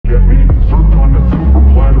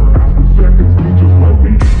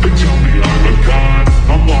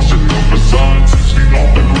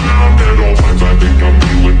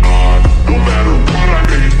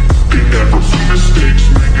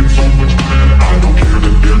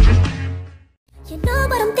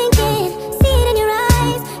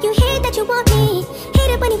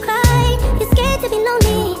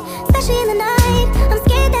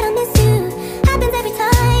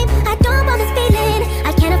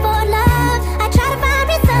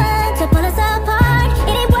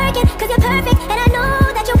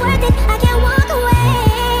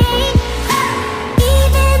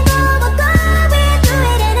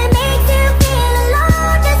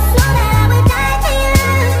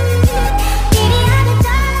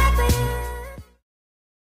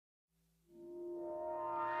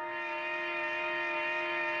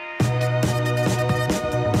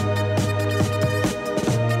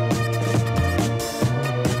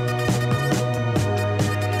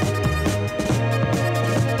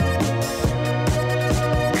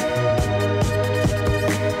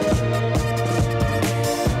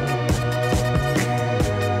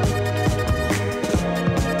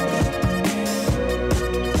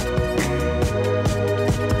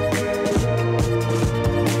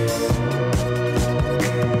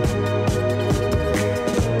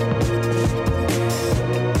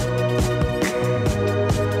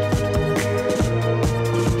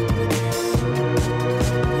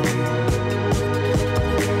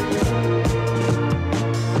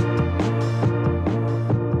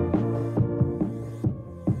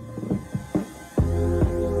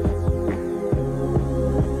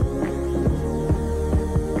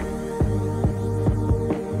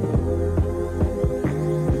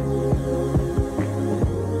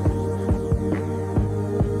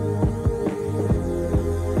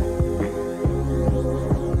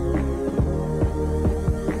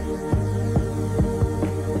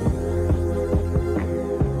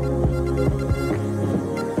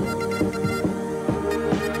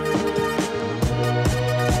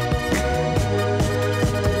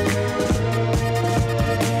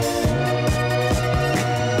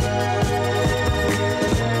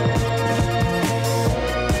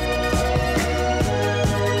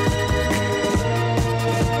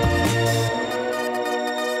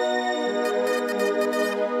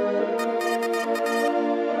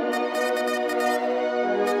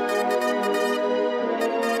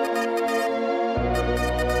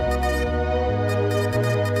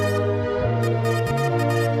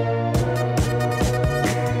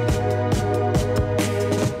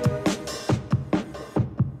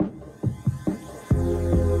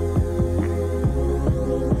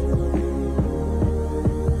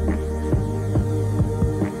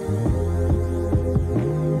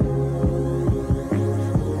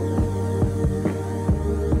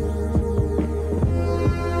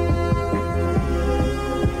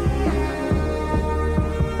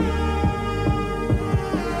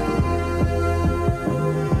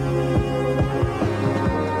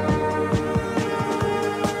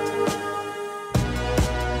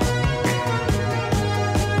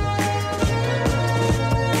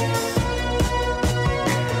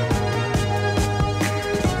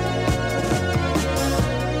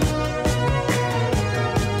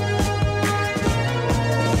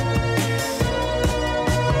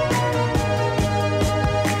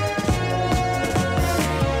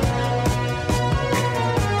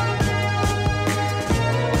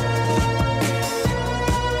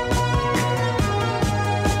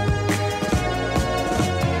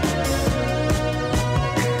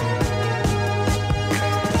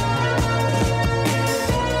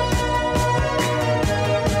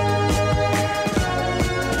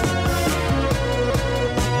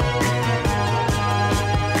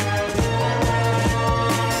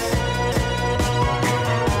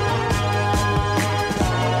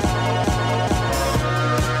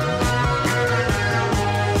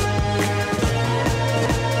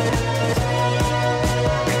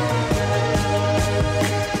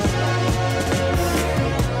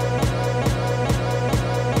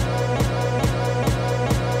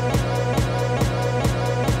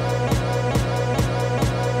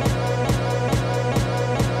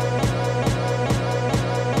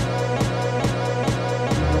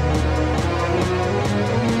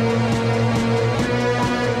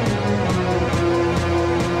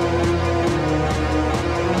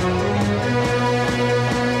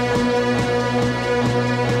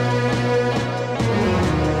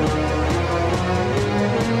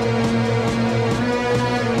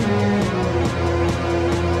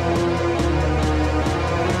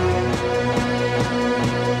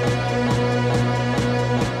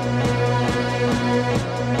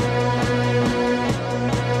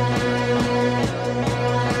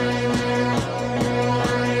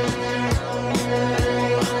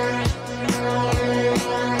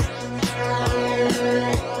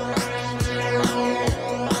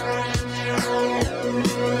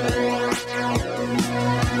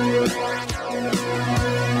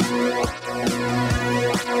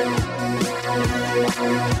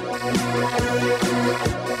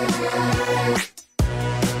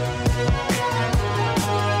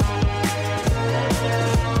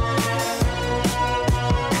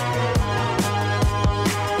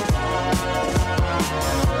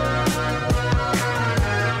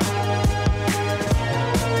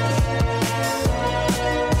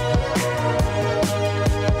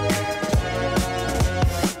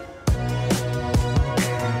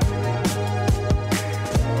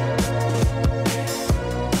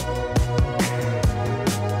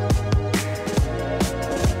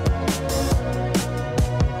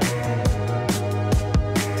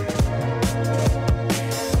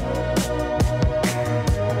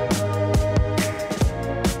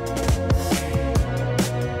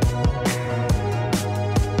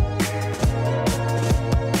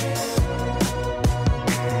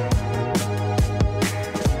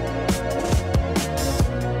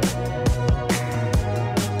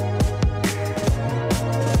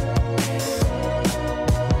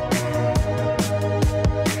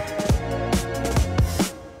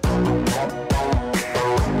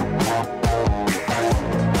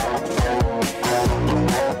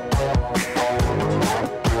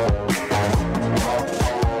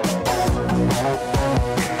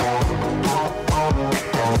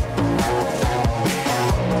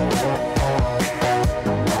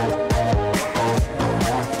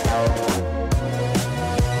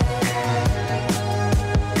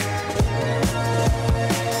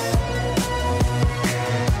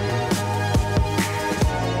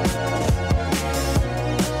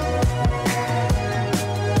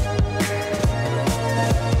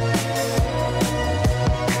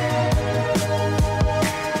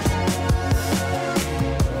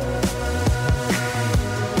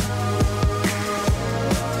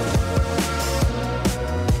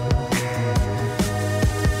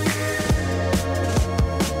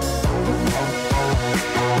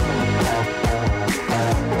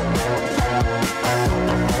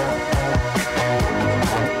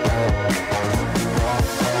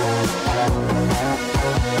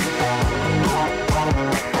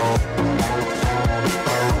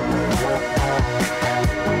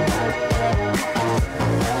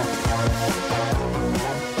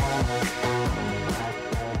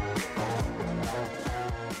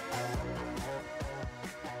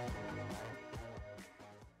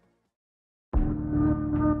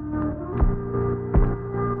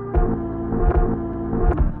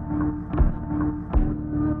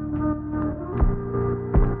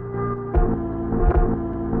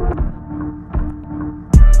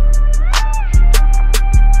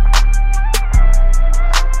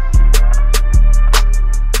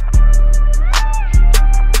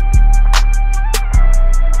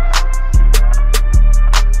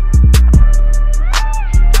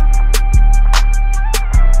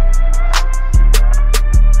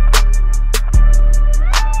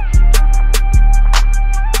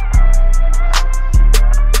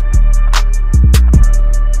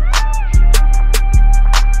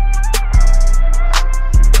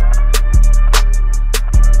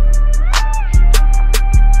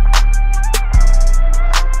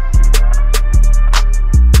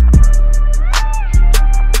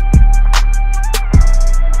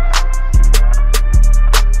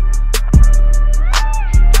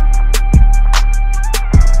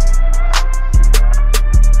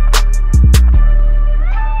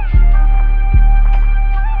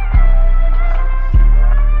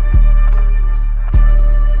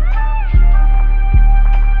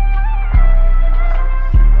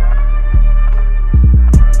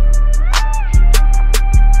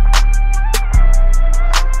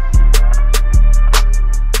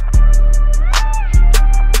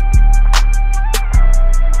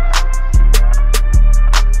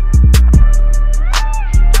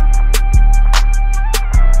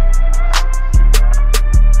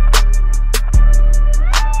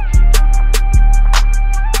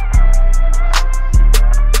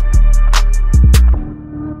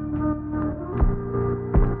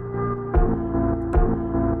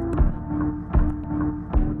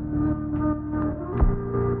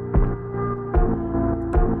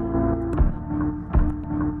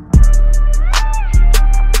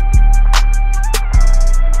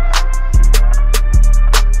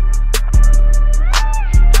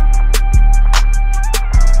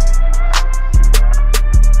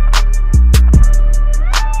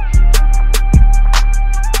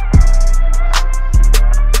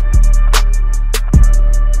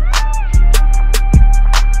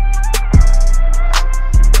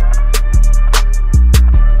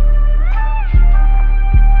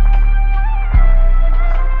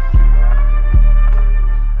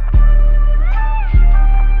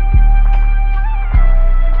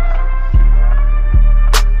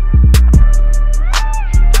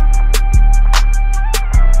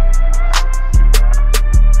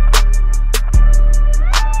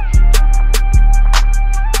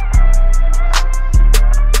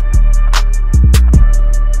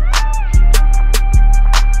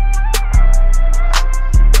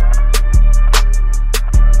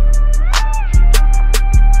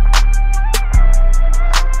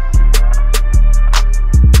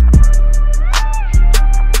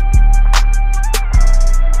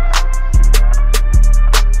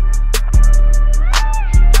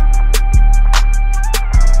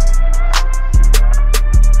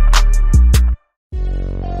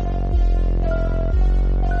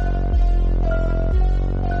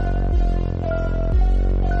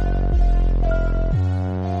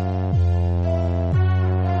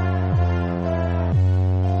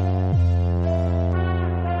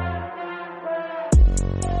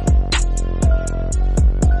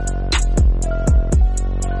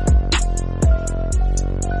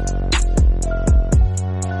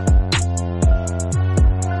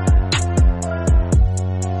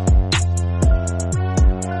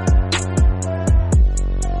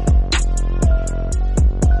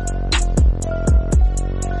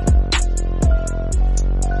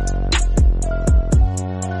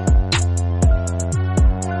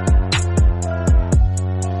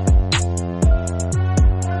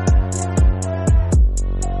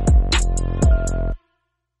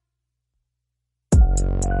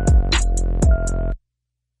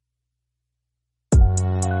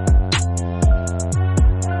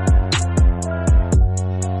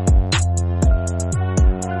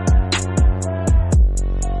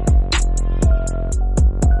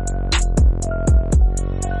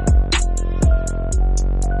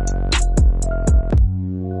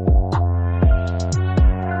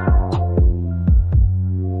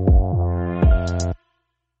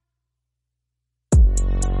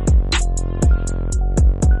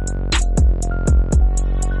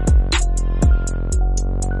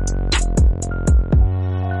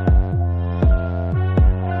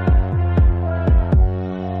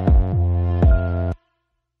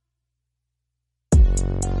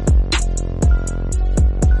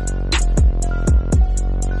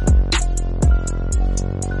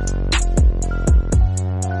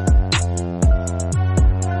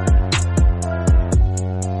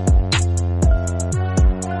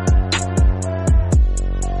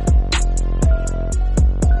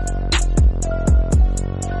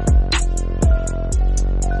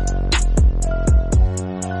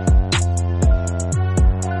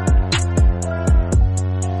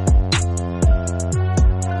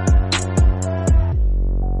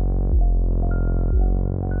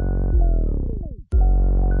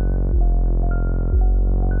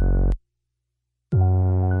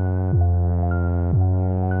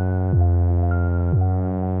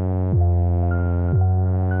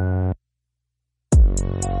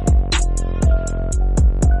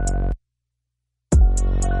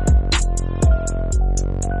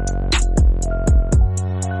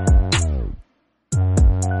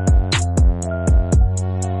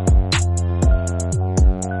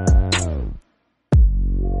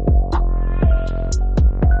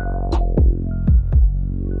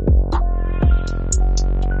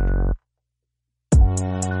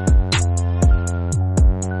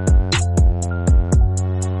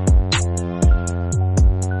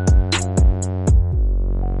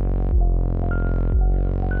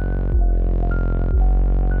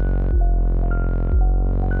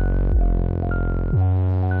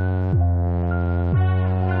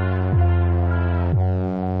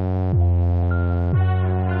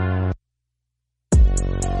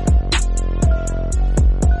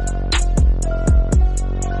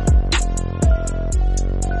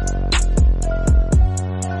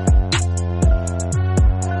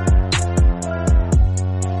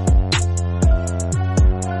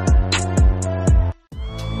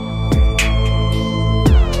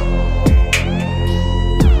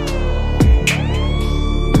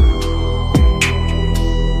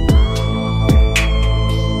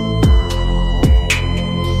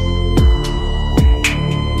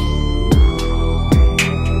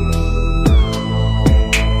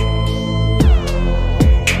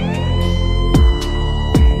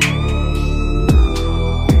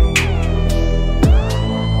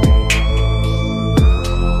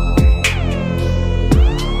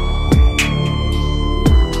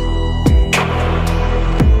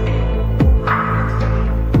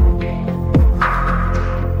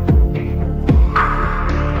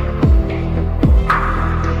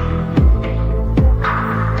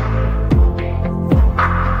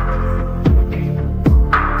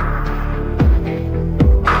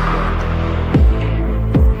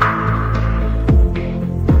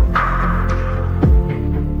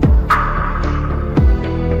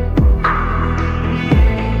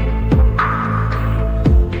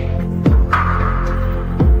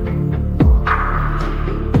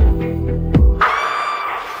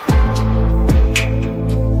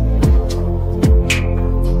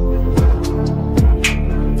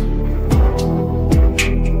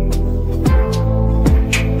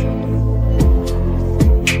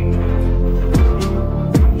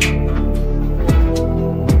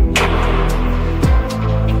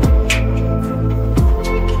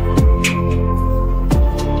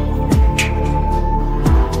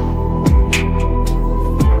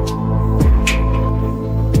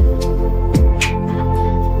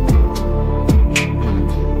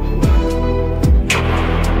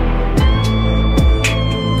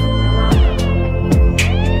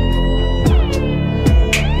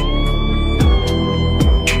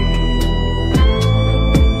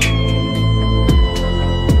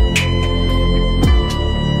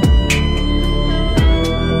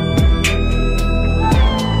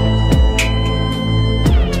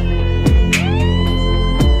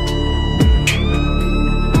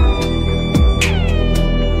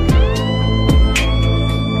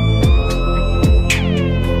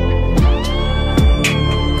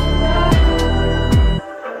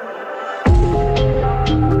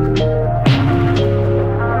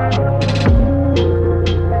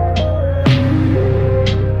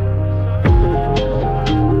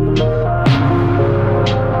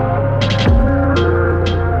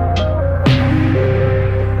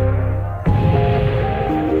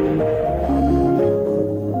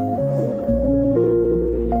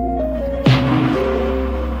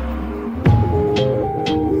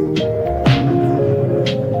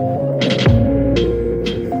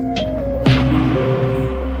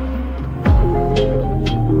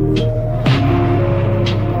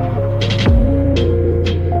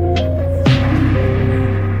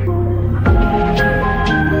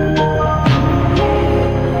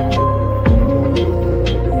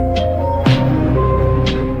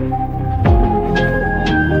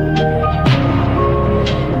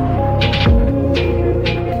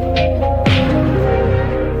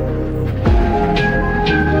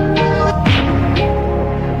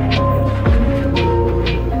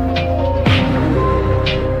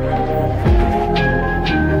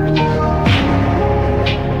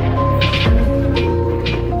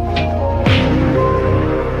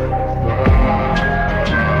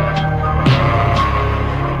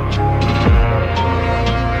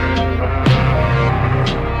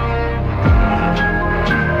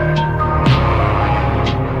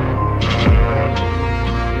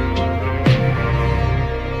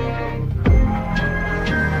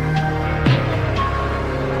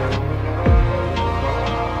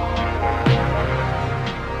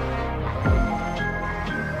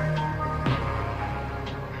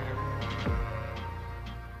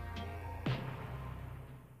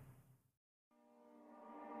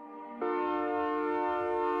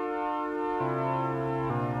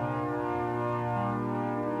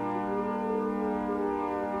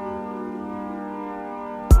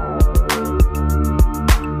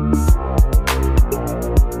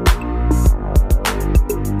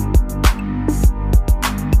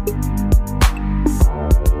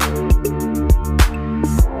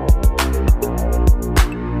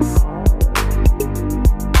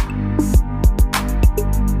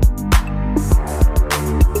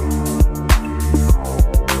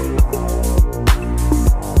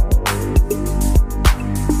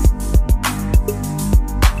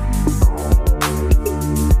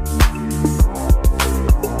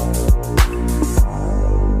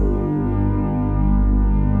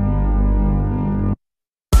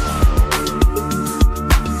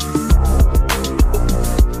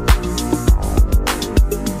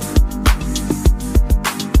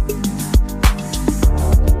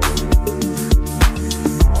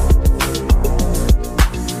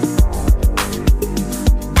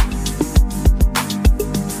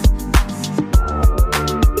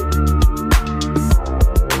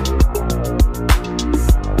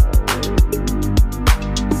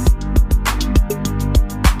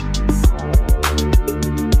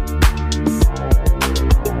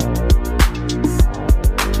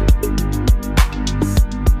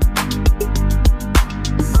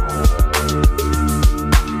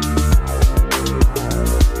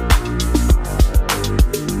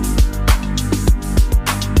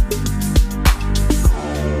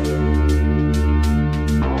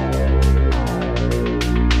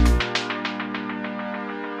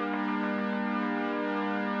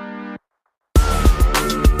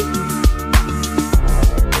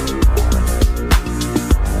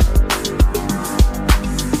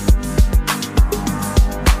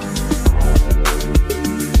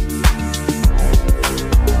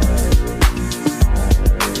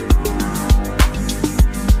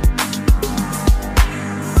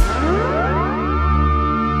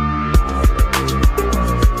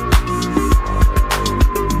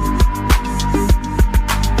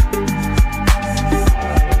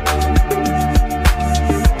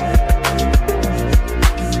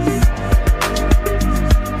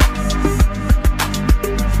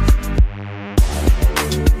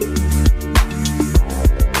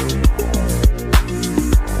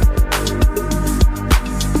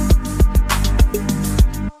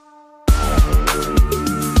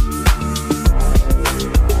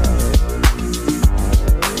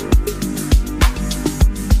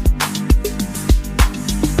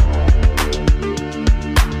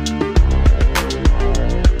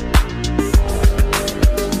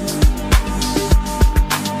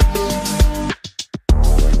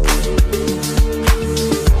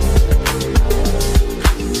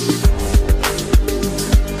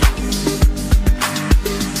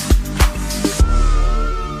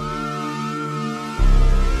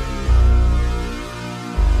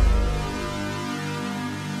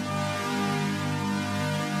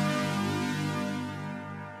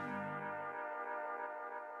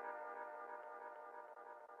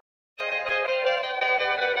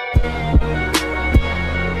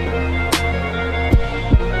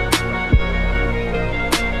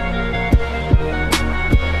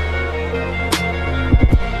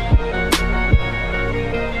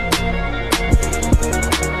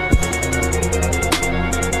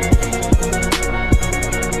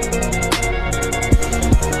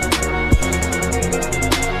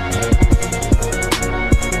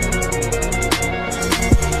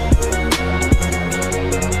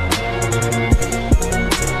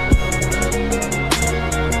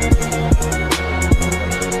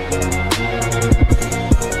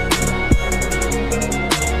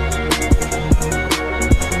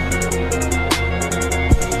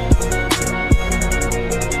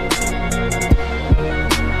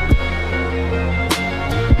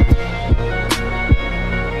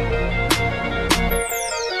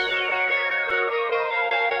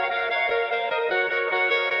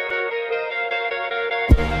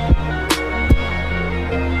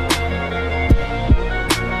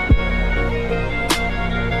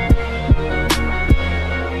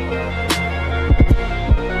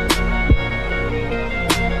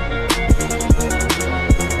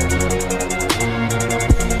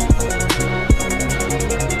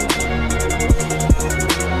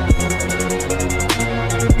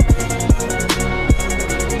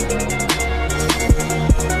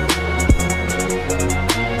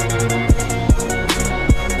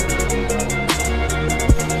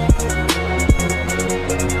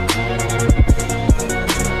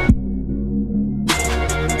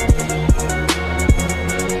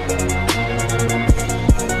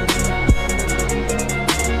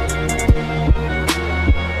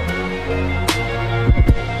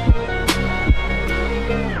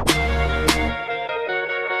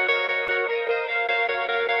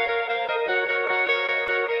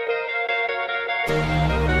Down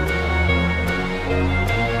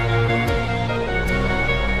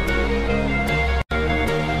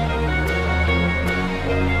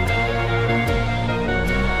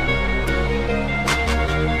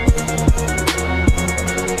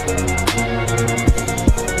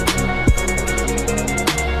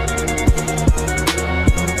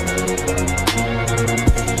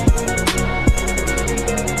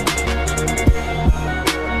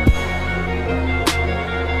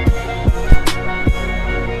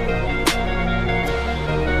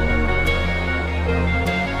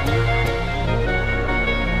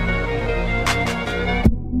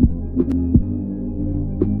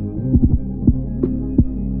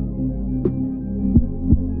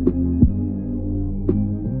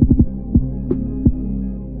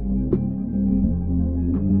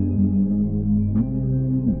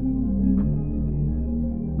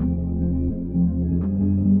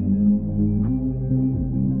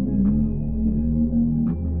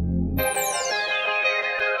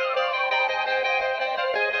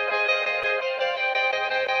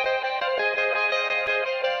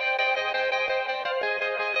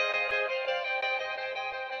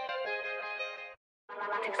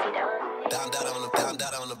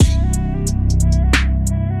on the beat.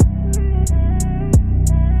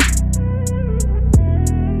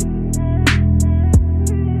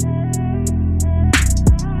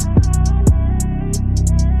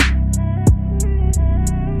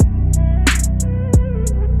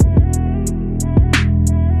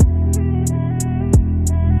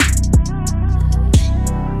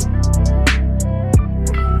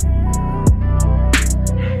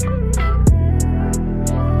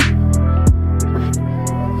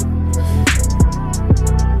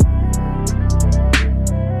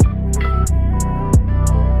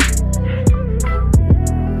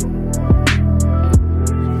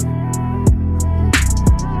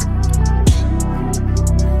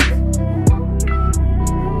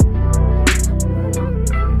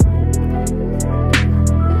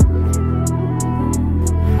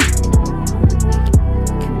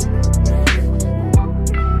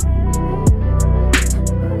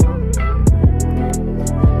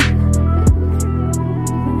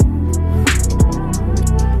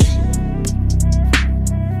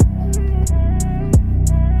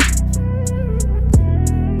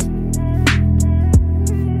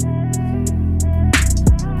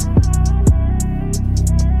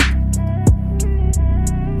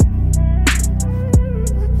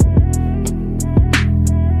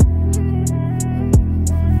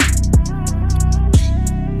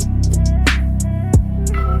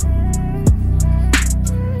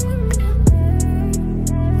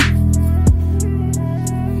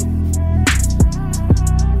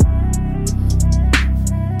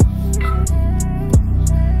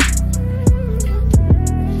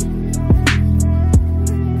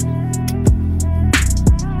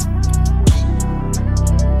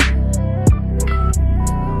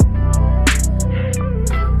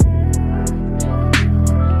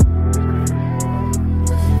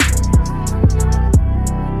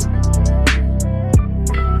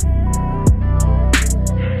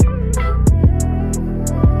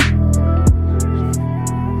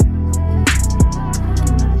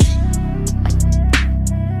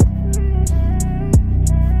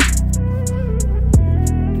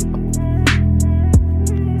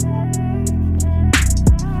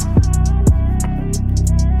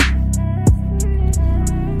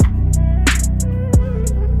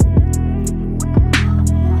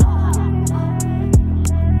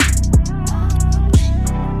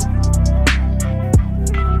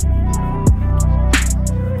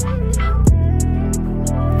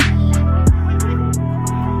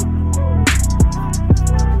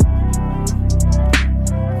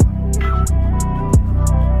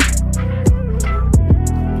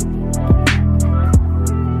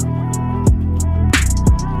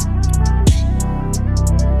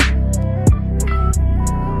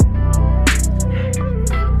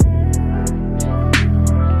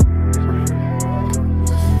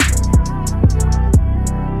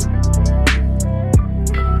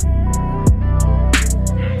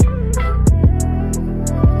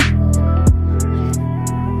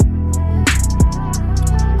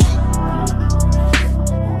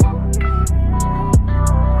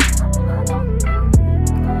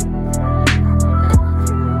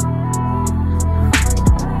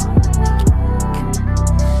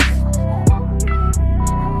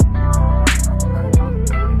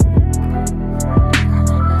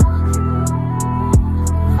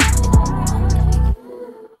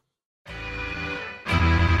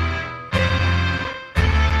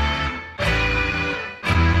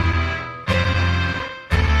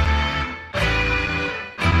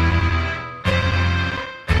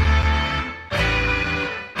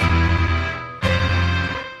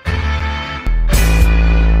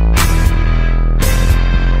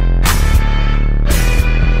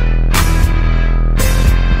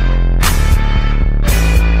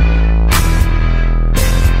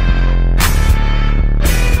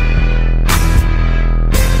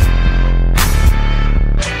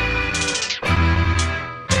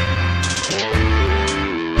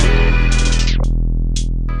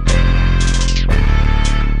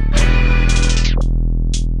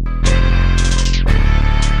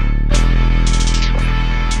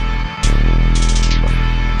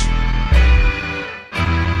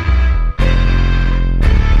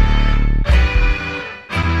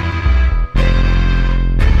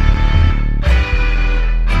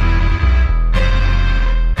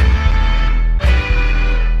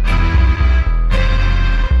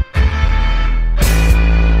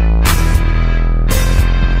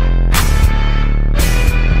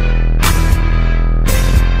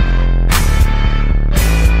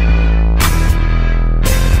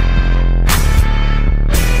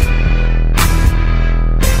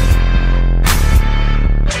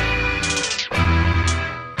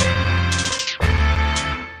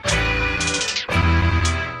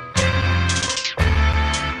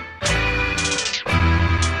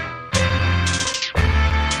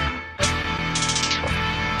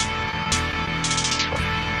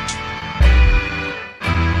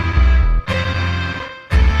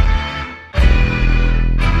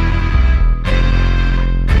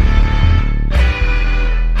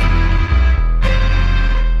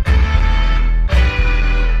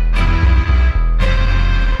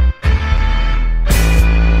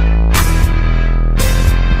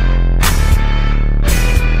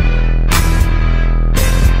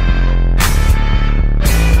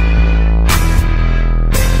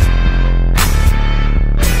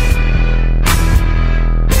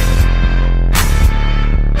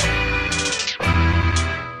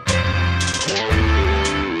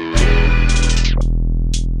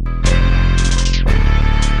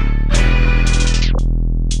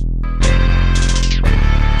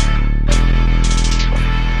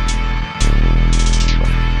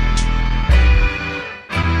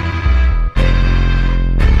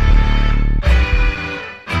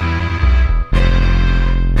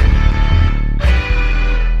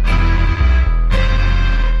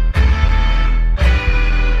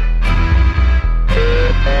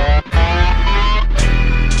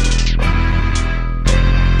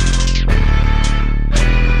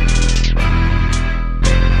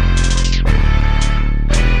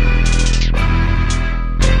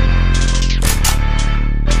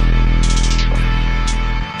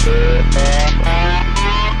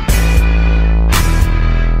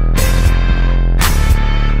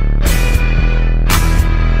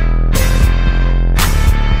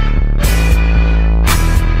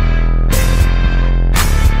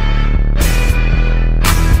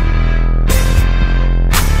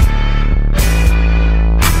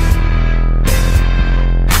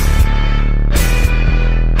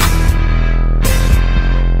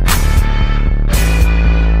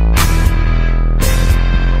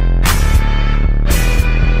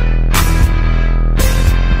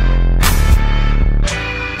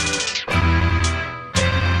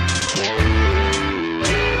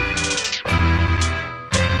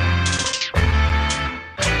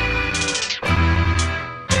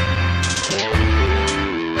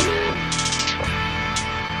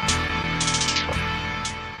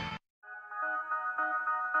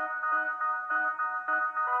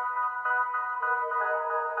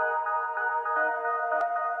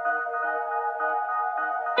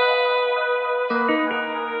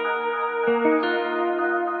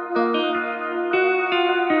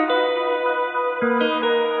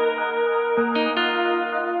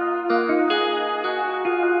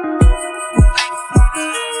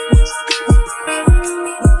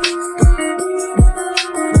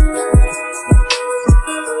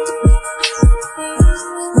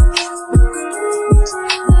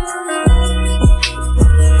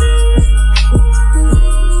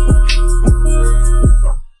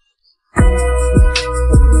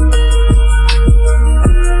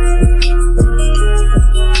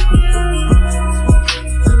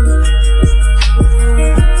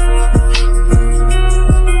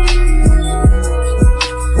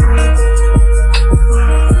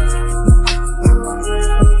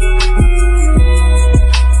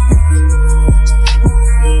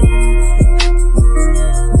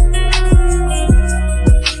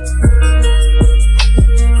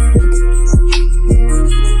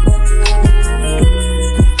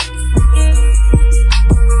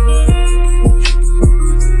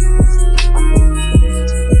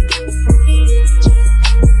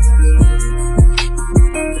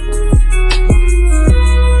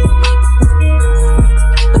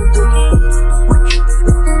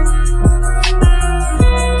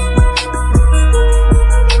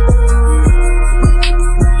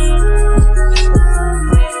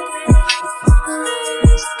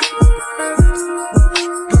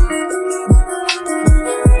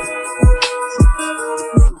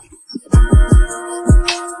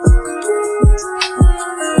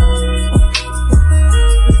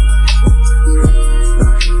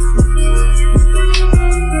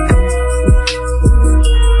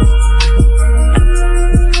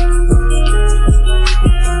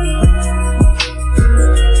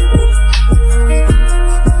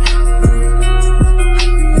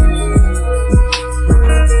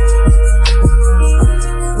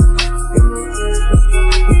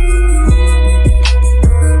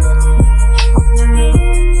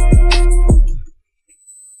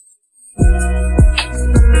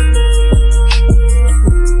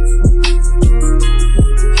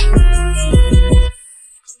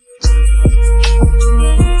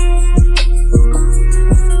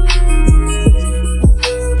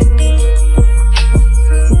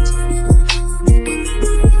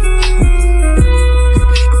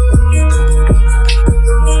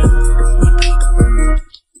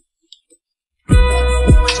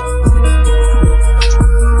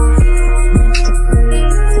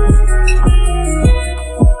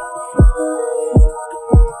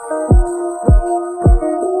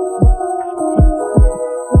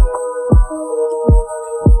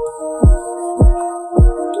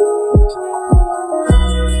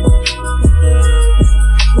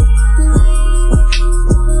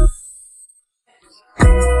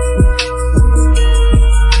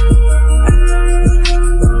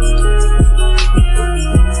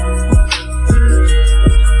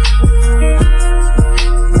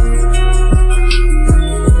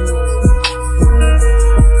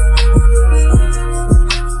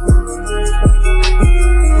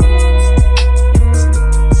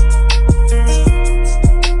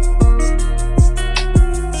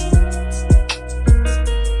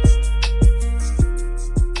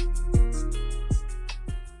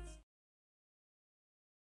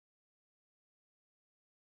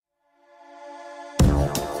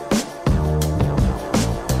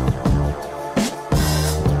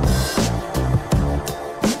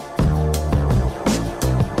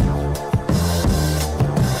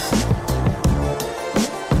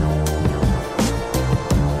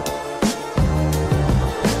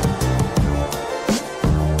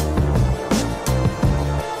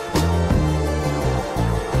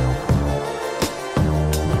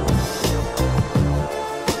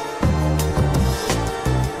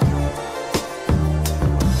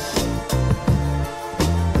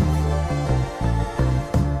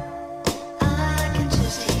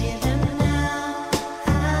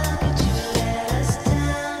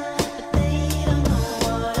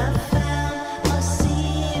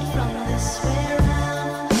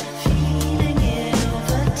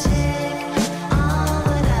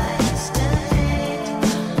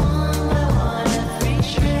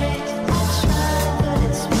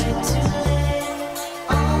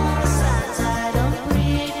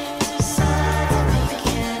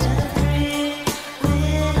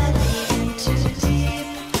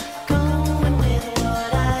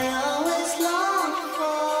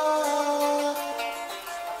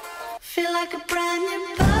 Feel like a brand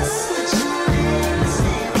new person.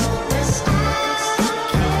 Same old mistakes.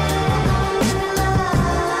 Can't last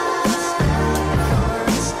before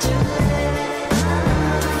it's too late.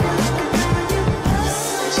 Feel like a brand new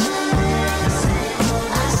person. Same old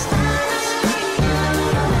mistakes. Can't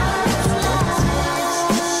last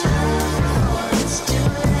before it's too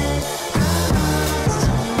late. There's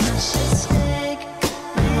too much at stake.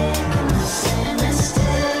 Making the same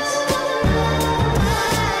mistakes.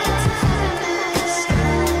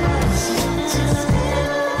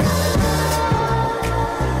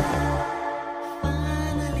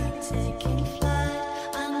 Finally taking flight.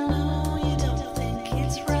 I know you don't think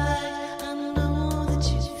it's right. I know that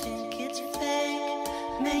you think it's fake.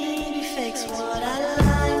 Maybe fake's what I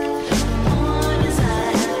like. The point is I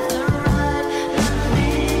have the right. Not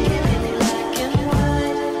thinking really black and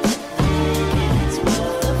white. Thinking it's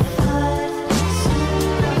worth the fight.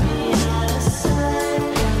 Soon I'll be out of sight.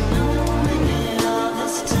 Knowing it all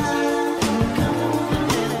this time. Going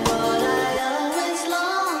with what I always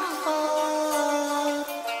long for.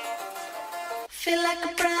 Feel like a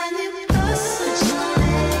brand new person.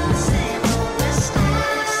 Same old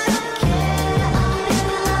mistakes. Can't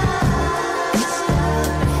last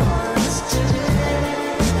before it's too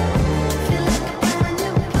late. Feel like a brand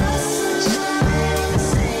new person.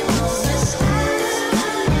 Same old mistakes.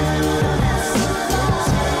 Can't last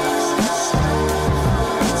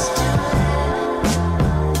before it's too late.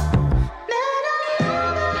 Man, I know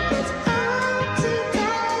that it's hard to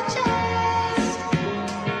digest.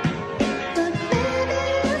 But baby,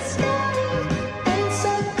 your story ain't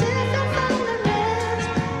so different from the rest.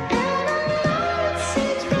 And I know it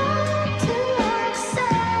seems wrong to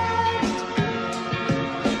accept.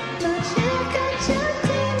 But you got your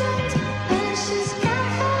demons, and she's got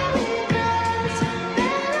her regrets.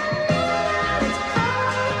 Man, I know that it's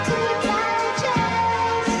hard to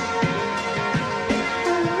digest.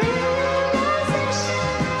 A realization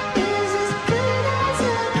is as good as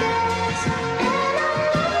a guess. And I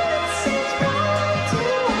know it seems wrong to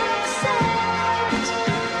accept.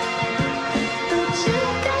 But you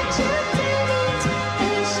got your demons,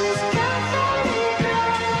 and she's got her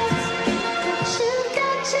regrets. But you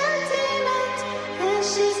got your demons, and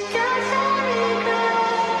she's got her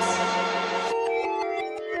regrets.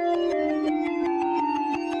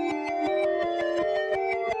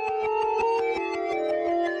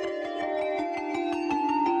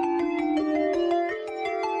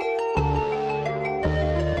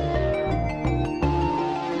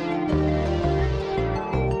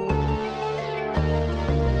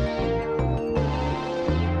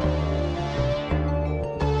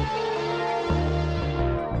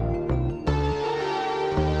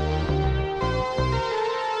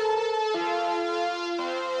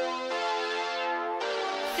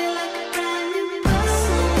 Feel like a brand new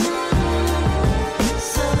person.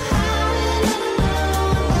 So how will I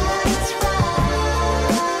know that it's right?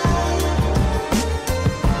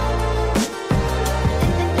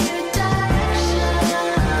 In a new direction.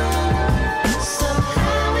 So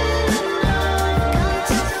how will I know I've gone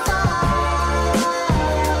too far?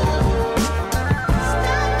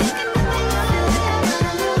 Stop thinking that they feel the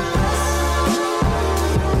action.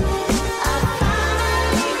 I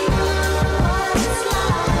finally know what it's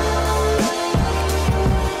like.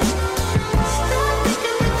 Stop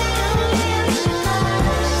thinking that the only option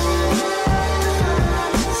lies.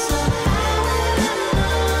 So how will I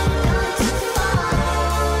know I've gone too far?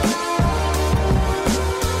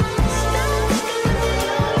 Stop thinking that the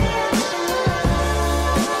only option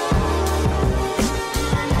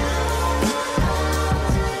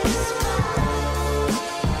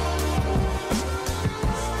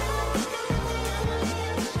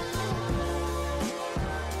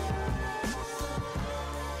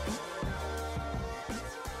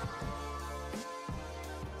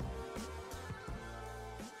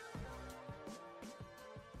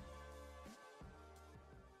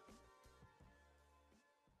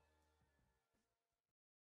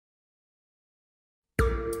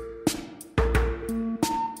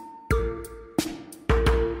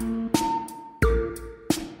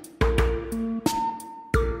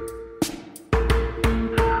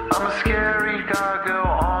I'm a scary gargoyle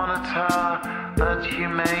on a tower that you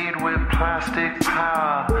made with plastic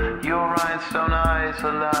power. Your rhinestone eyes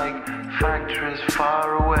are like factories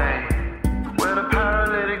far away, where the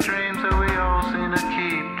paralytic dreams that we all seem to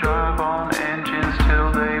keep drive on engines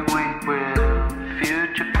till they weep with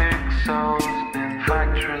future pixels in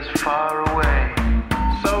factories far away.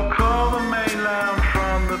 So call the mainland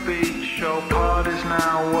from the beach. Your part is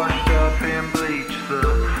now washed up in bleach. The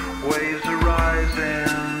waves are rising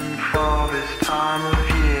for this time of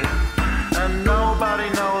year, and nobody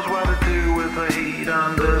knows what to do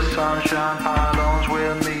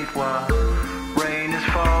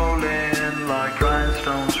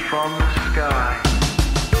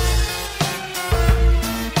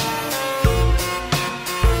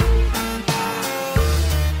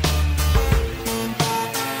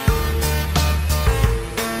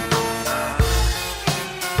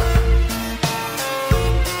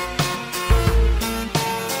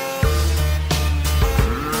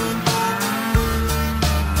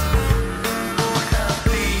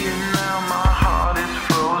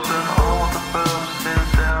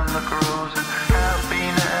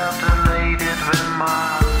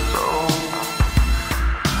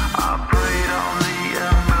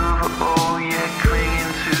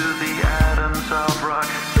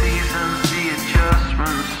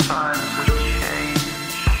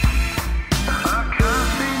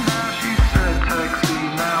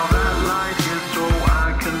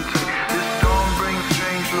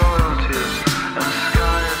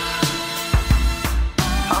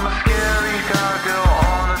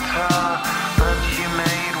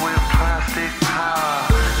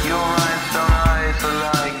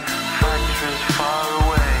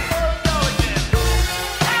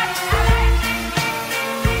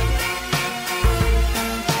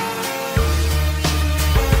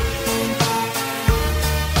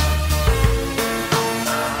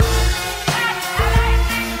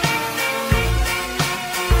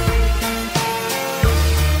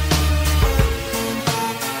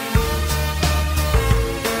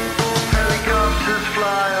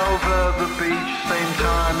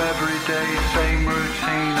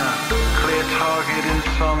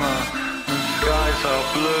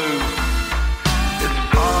are blue. It's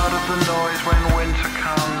part of the noise when winter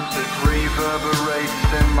comes. It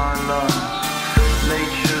reverberates in my lungs.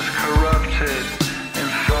 Nature's corrupted,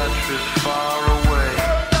 infatuous far away.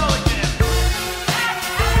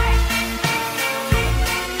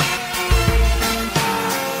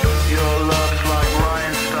 Your love's like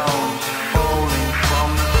rhinestones falling from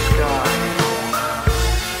the sky.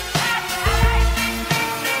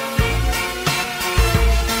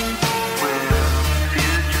 We're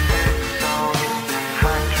fugitive souls,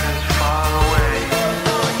 infatuous far away.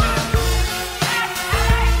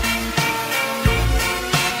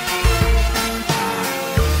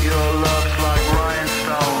 Your love's like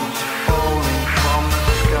rhinestones falling from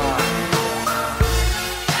the sky.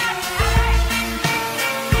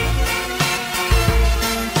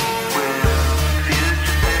 We're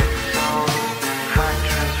fugitive souls,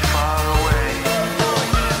 infatuous far away.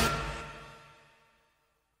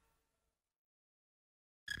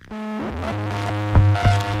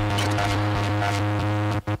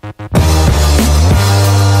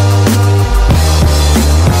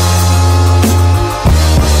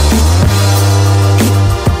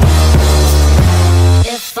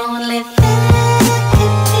 If only there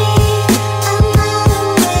could be another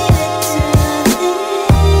way to do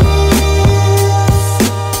this,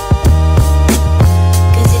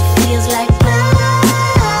 'cause it feels like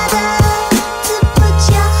murder to put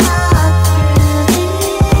your heart through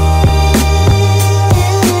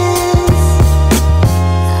this.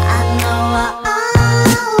 I know I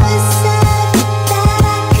always said that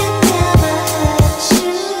I could never hurt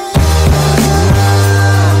you.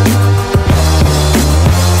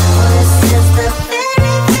 This is the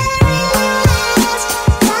very, very last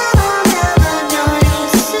time I'm ever going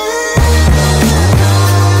to.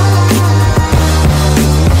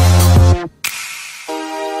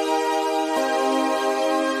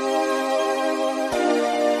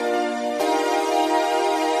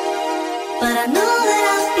 But I know that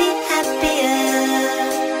I'll be happier,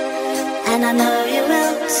 and I know you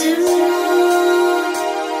will too.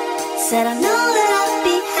 Said I know that I'll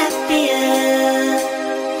be happier,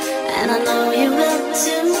 and I know you will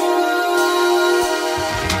too.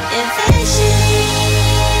 Eventually,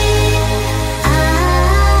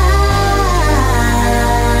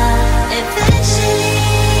 eventually,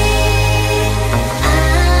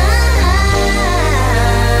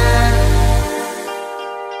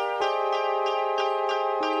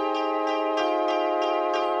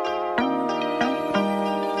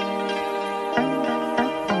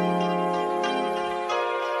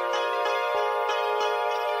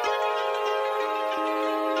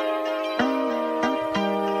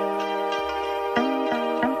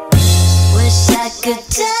 wish I could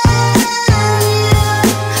turn you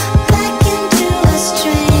back into a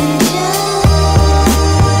stranger.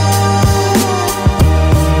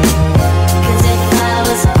 'Cause if I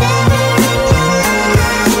was never in your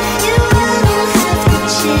life, you wouldn't have to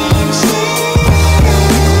change it.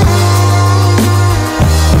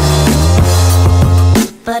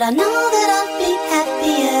 But I know that I'll be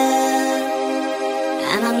happier,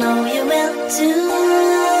 and I know you will too.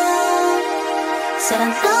 Said I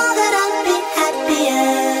know that I'll be happier,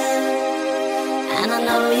 and I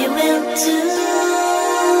know you will too.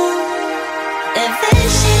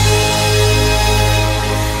 Eventually,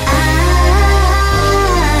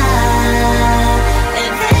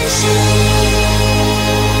 eventually,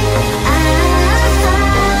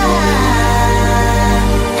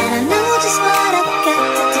 and I know just what I've got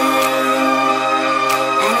to do,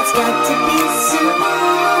 and it's got to be soon.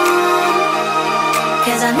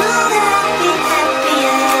 'Cause I know that I'll be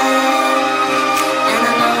happier, and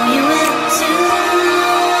I know you will too.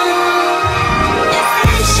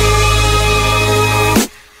 Eventually,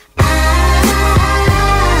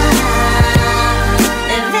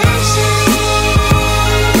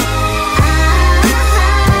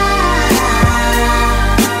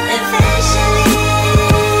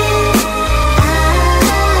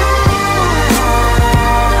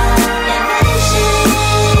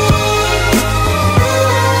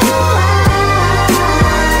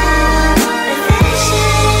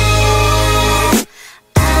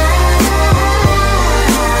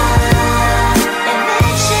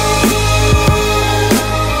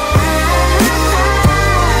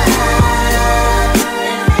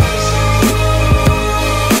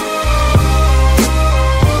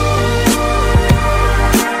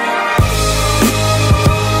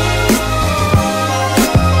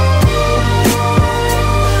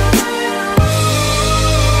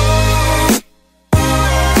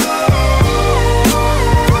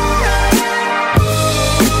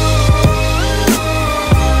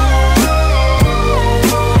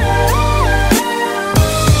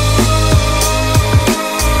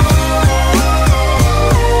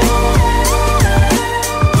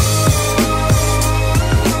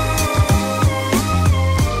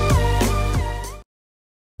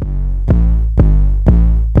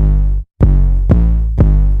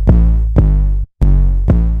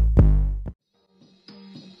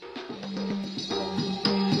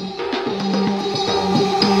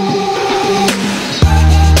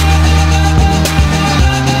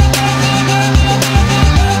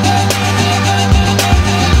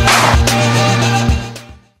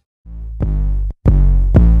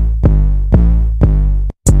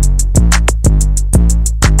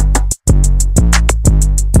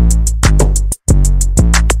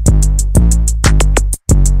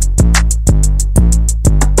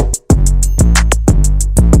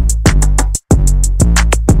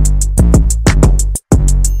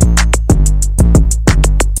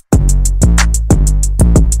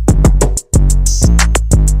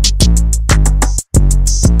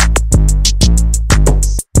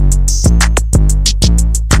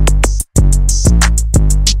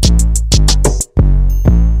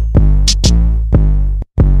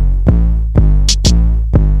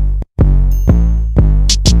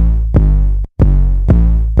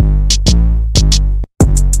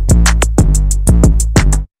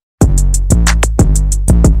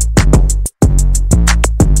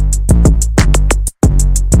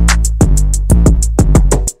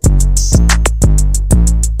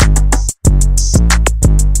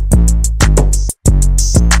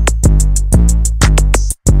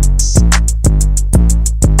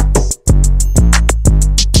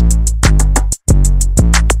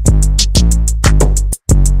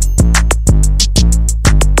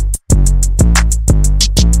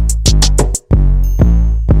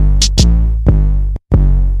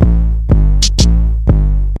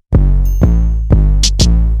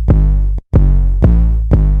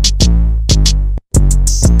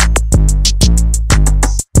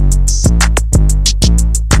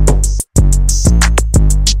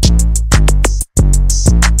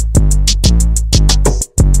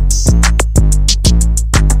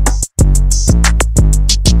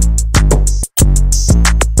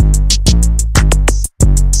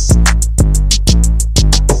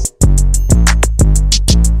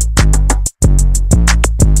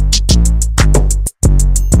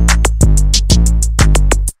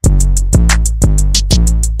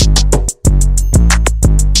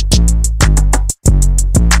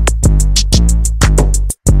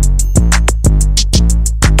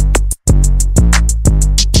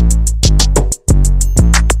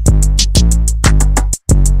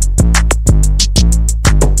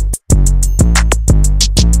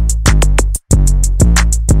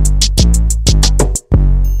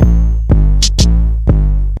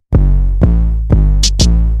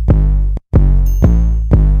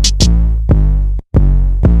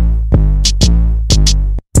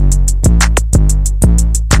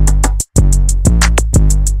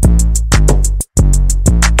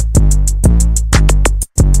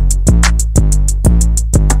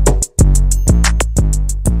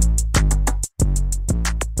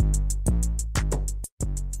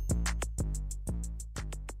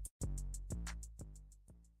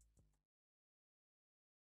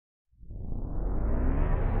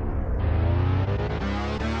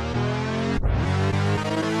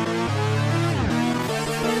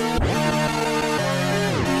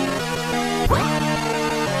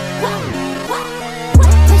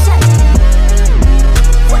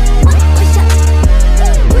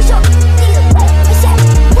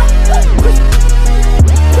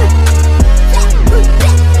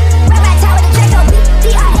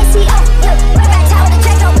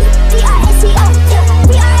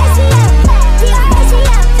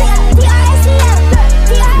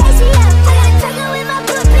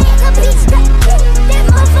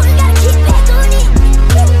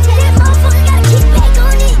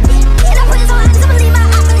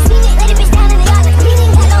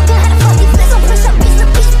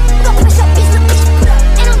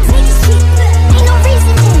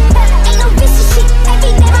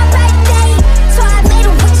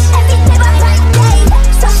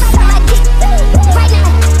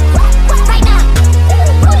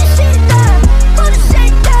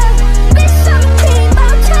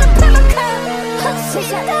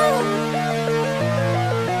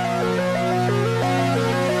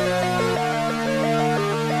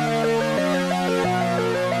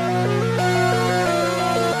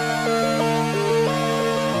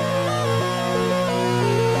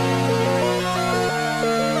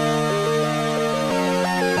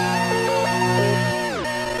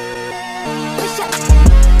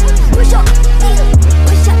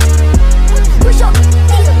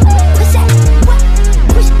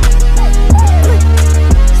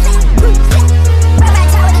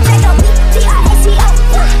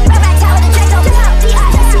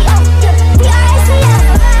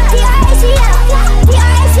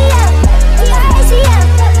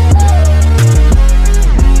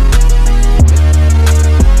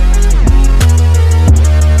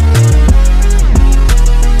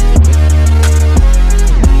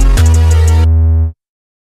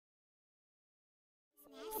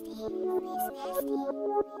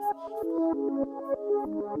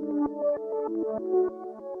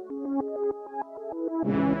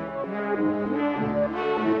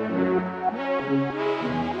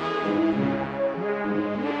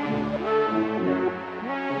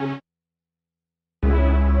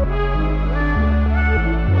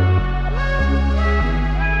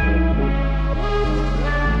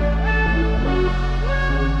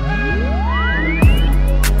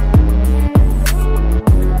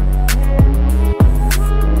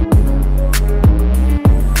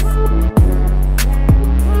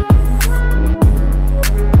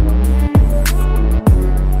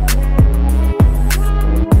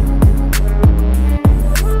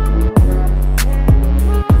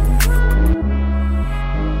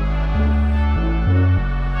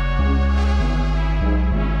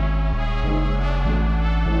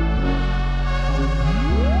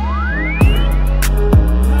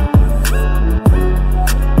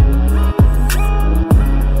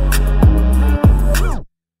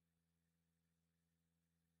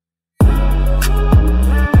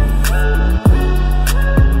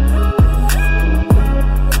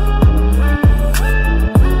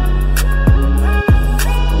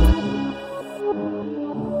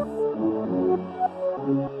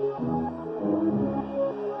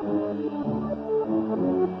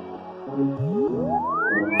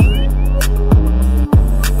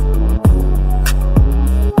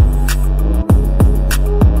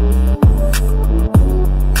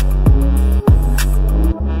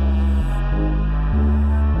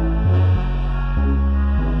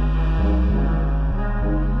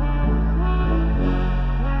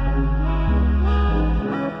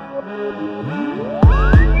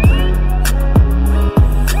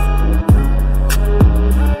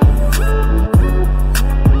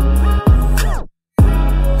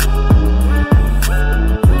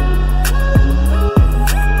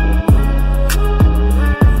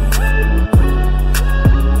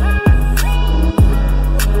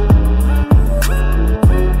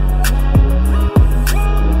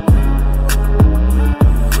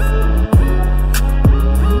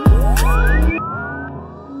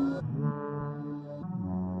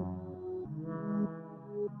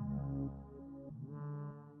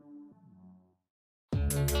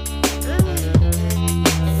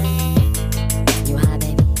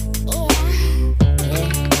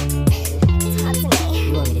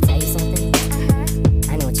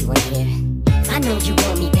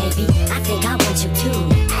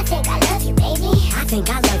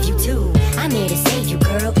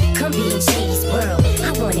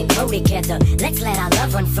 together. Let's let our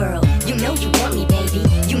love unfurl. You know you want me, baby.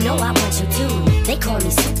 You know I want you too. They call me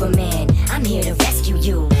Superman. I'm here to rescue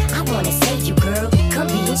you. I wanna save you, girl. Come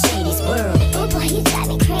be in Shady's world. Oh boy, you drive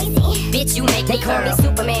me crazy. Bitch, you make me call me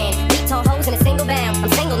Superman. Beat tall hoes in a single bound.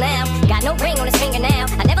 I'm single now. Got no ring on his finger now.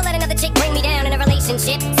 I never let another chick bring me down in a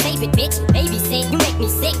relationship. Save it, bitch. Babysit. You make me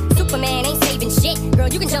sick. Superman ain't saving shit. Girl,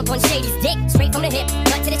 you can jump on Shady's dick. Straight from the hip,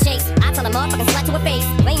 cut to the chase. I tell a motherfucking slut to her face.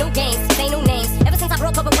 Play no games, say no names. Ever since I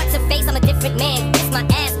broke up with what's her face, I'm a different man. Kiss my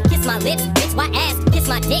ass, kiss my lips, bitch, why ass? Kiss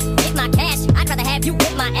my dick, hit my cash. I'd rather have you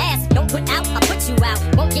whip my ass. Don't put out, I'll put you out.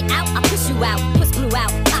 Won't get out, I'll push you out. Push glue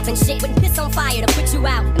out, poppin' shit, putting piss on fire to put you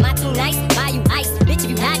out. Am I too nice? Buy you ice. Bitch, if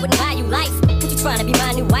you died, wouldn't buy you life. What you tryna be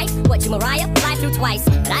my new wife? What, you Mariah? Fly through twice.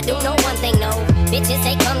 But I do know one thing, no. Bitches,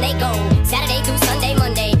 they come, they go. Saturday through Sunday,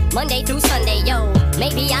 Monday through Sunday, yo.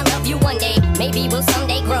 Maybe I'll love you one day, maybe we'll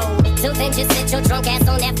someday grow. Till then, just sit your drunk ass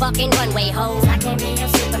on that fucking runway, ho. I can't be your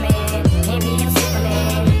Superman, can't be your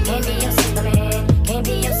Superman, can't be your Superman, can't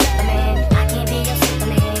be your Superman. I can't be your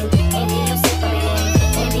Superman, can't be your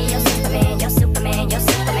Superman, can't be your Superman, your Superman, your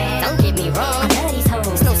Superman. Don't get me wrong, I love these hoes.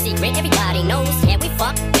 It's no secret, everybody knows. Yeah, we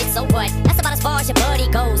fuck, bitch, so what? That's about as far as your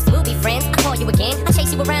buddy goes. We'll be friends, I'll call you again. I'll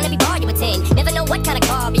chase you around every bar you attend. Never know what kind of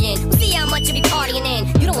car be in. We'll see how much you be partying in.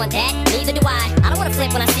 You don't want that, neither do I. I don't wanna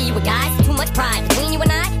flip when I see you with guys. Too much pride between you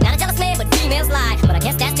and I. Not a jealous man, but females lie. But I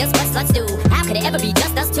guess that's just what sluts do. How could it ever be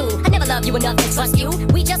just us two? I never loved you enough to trust you.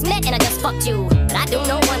 We just met and I just fucked you. But I do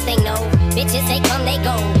know one thing, no. Bitches, they come, they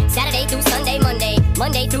go. Saturday through Sunday,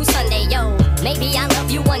 Monday through Sunday, yo. Maybe I'll love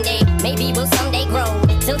you one day, maybe we'll someday grow.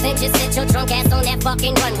 Till then, just sit your drunk ass on that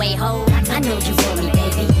fucking runway, ho. I know you want me,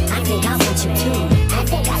 baby. I think I want you too. I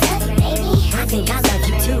think I love you, baby. I think I love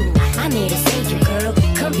you too. I'm here to save you, girl.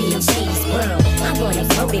 Come be in Shady's world. I wanna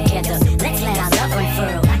grow together. Let's let our love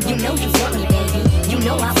unfurl. You know you want me, baby. You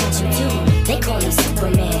know I want you too. They call me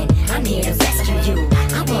Superman. I'm here to rescue you.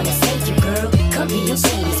 I wanna save you, girl. Come be in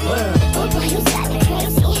Shady's world. Oh boy, you drive me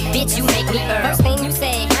crazy. Bitch, you make me First thing you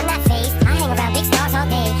say, I'm not phased. I hang around big stars all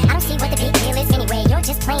day. I don't see what the big deal is anyway. You're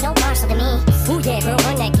just plain old Marshall to me. ooh yeah, girl,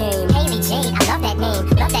 run that game. Haley Jade, I love that name.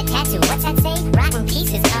 Love that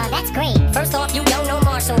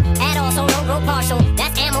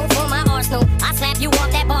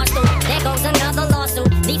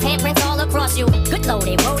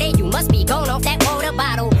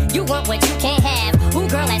want what you can't have. Ooh,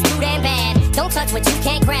 girl, that's too damn bad. Don't touch what you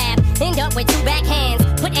can't grab. End up with two backhands.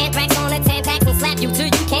 Put anthrax on a 10-pack and slap you till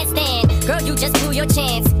you can't stand. Girl, you just blew your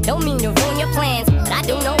chance. Don't mean to ruin your plans, but I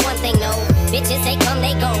do know one thing, no. Bitches, they come,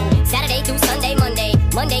 they go. Saturday through Sunday,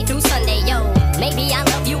 Monday through Sunday, yo. Maybe I'll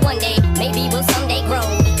love you one day, maybe we'll someday grow.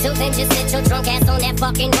 Till then, just sit your drunk ass on that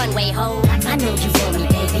fucking runway, ho. I know you want me,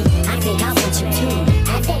 baby. I think I want you too.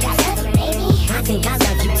 I think I love you, baby. I think I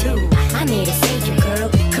love you too. I'm here to save you, girl.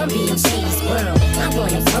 Come be in Shady's world. I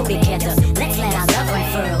wanna grow together. Let's let our love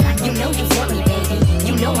unfurl. You know you want me, baby.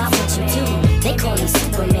 You know I want you too. They call me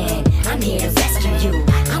Superman. I'm here to rescue you.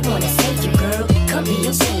 I wanna save you, girl. Come be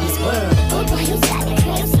in Shady's world. Oh boy, you got me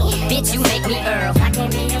crazy. Bitch, you make me Earl. I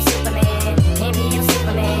can't be your Superman. Can't be your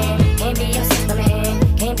Superman. Can't be your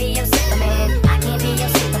Superman. Can't be your Superman. I can't be your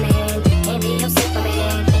Superman. Can't be your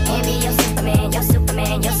Superman. Can't be your Superman. Your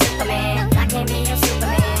Superman. Your Superman. I can't be your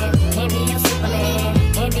Superman. Can't be your Superman.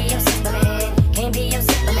 Can't be your Superman. Can't be your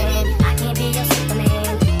Superman. I can't be your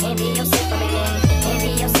Superman. Can't be your Superman. Can't be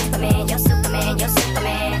your Superman. Your Superman. Your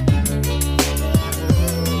Superman.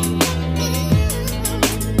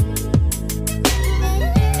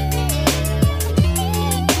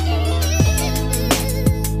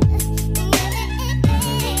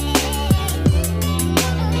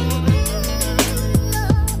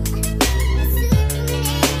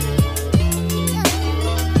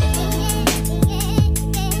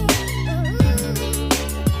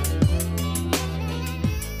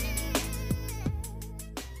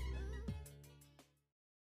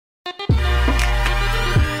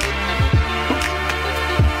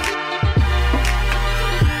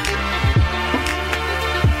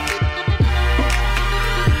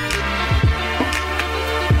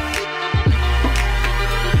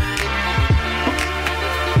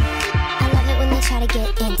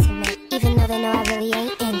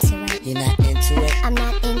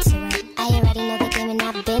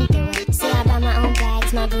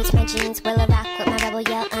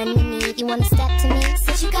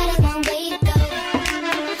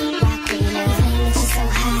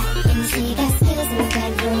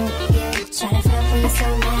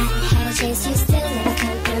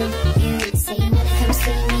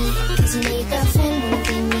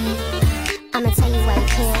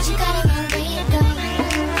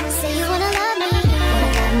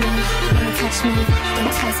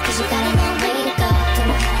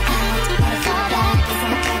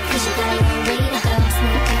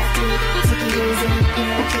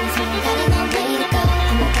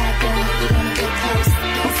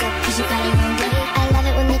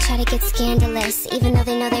 Even though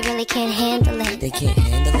they know they really can't handle it. They can't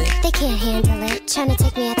handle it? They can't handle it. Trying to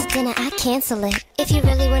take me out to dinner, I cancel it. If you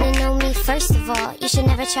really wanna know me, first of all, you should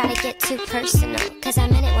never try to get too personal. Cause I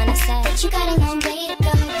meant it when I said that you got a long way to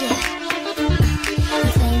go, yeah. You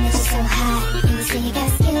claim that you're so hot, and you say you got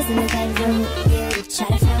skills in the bedroom. You try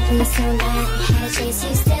to front when you're so not. Had to chase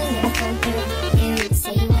you, still never come through. You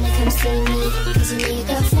say you wanna come see me, cause you know your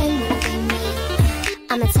girlfriend wouldn't be me.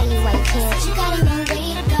 I'ma tell you why you can't. You got a long way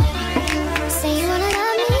to go. Say you wanna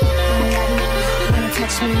love me, wanna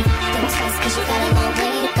touch me. Think twice cause you got a long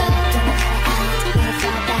way to go. Don't know how to act, wanna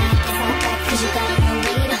fall back. It's all back cause you got a long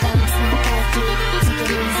way to go. It's not that deep, take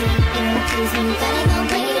it easy. You don't please me, you got a long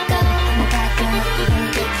way to go. I'm a bad girl, you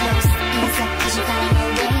wanna get close. Hands up cause you got a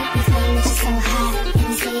long way. You claim that you're so hot, and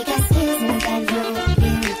you say you got skills in the bedroom.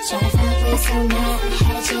 You try to find where you're so mad.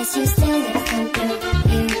 Had a chance, you still never come through.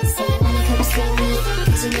 You say you wanna come see me,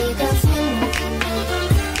 cause you know your girlfriend won't be me.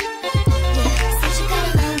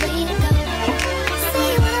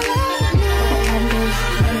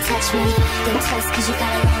 Touch me, think twice cause you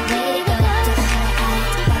got a long way to go. Don't know how to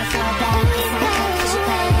act, wanna fall back. It's not that cause you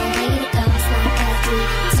got a long way to go. It's not that deep,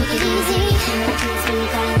 take it easy. You know please me, you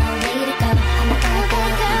got a long way to go. I'm a bad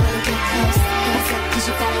girl, you wanna get close. Hands up cause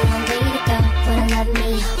you got a long way to go. Wanna love me,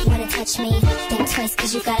 wanna touch me. Think twice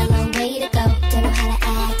cause you got a long way to go. Don't know how to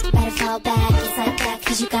act, better fall back. It's like that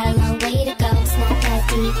cause you got a long way to go. It's not that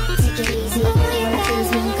deep, take it easy. You wanna please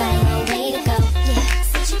me, you got a long way to go. Yeah,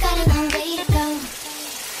 said you got a long way to go.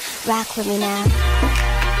 Rock with me now.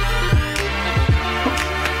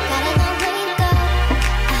 Got a long way to go.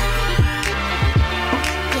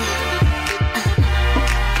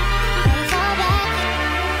 Better fall back.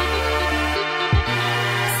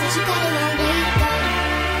 Said you got a long way to go.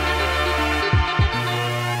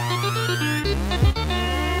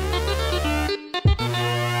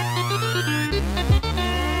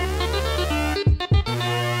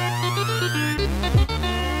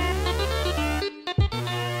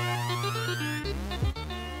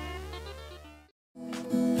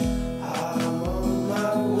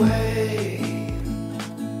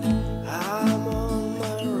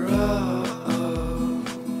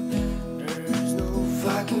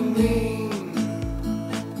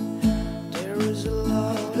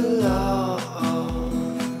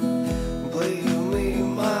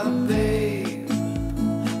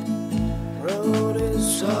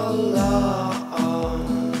 so long.